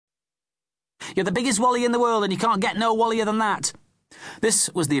You're the biggest wally in the world and you can't get no wallier than that. This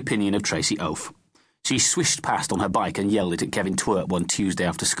was the opinion of Tracy Oaf. She swished past on her bike and yelled it at Kevin Twerp one Tuesday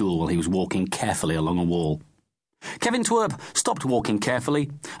after school while he was walking carefully along a wall. Kevin Twerp stopped walking carefully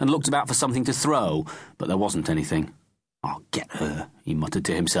and looked about for something to throw, but there wasn't anything. I'll get her, he muttered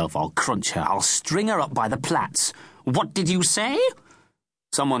to himself. I'll crunch her. I'll string her up by the plaits. What did you say?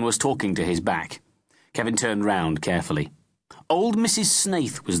 Someone was talking to his back. Kevin turned round carefully. Old Mrs.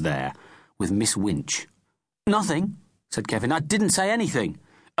 Snaith was there, with Miss Winch. Nothing, said Kevin. I didn't say anything.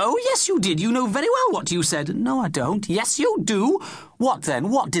 Oh, yes, you did. You know very well what you said. No, I don't. Yes, you do. What then?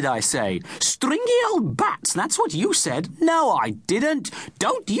 What did I say? Stringy old bats, that's what you said. No, I didn't.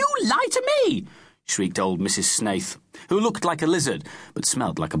 Don't you lie to me, shrieked old Mrs. Snaith, who looked like a lizard, but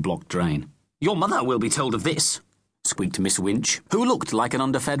smelled like a blocked drain. Your mother will be told of this, squeaked Miss Winch, who looked like an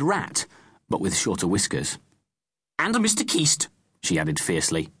underfed rat, but with shorter whiskers. And Mr. Keast, she added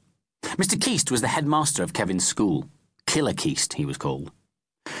fiercely. Mr. Keast was the headmaster of Kevin's school. Killer Keast, he was called.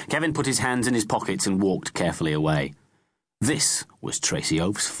 Kevin put his hands in his pockets and walked carefully away. This was Tracy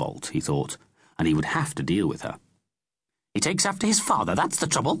Oaf's fault, he thought, and he would have to deal with her. He takes after his father, that's the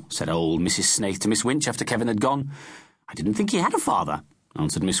trouble, said old Mrs. Snaith to Miss Winch after Kevin had gone. I didn't think he had a father,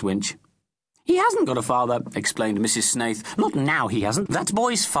 answered Miss Winch. He hasn't got a father, explained Mrs. Snaith. Not now he hasn't. That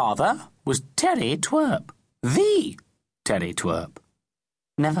boy's father was Terry Twerp. The Terry Twerp.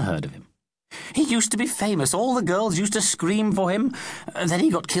 Never heard of him. He used to be famous. All the girls used to scream for him. Then he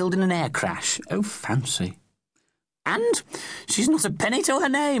got killed in an air crash. Oh, fancy. And she's not a penny to her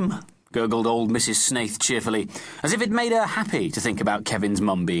name, gurgled old Mrs. Snaith cheerfully, as if it made her happy to think about Kevin's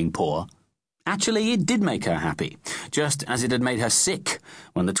mum being poor. Actually, it did make her happy, just as it had made her sick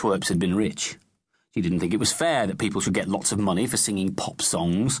when the Twerps had been rich. She didn't think it was fair that people should get lots of money for singing pop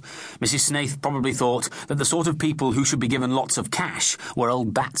songs. Mrs. Snaith probably thought that the sort of people who should be given lots of cash were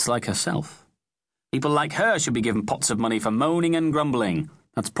old bats like herself. People like her should be given pots of money for moaning and grumbling.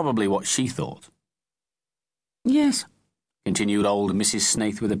 That's probably what she thought. Yes, continued old Mrs.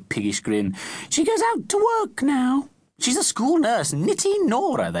 Snaith with a piggish grin. She goes out to work now. She's a school nurse, Nitty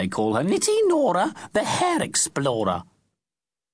Nora, they call her. Nitty Nora, the hair explorer.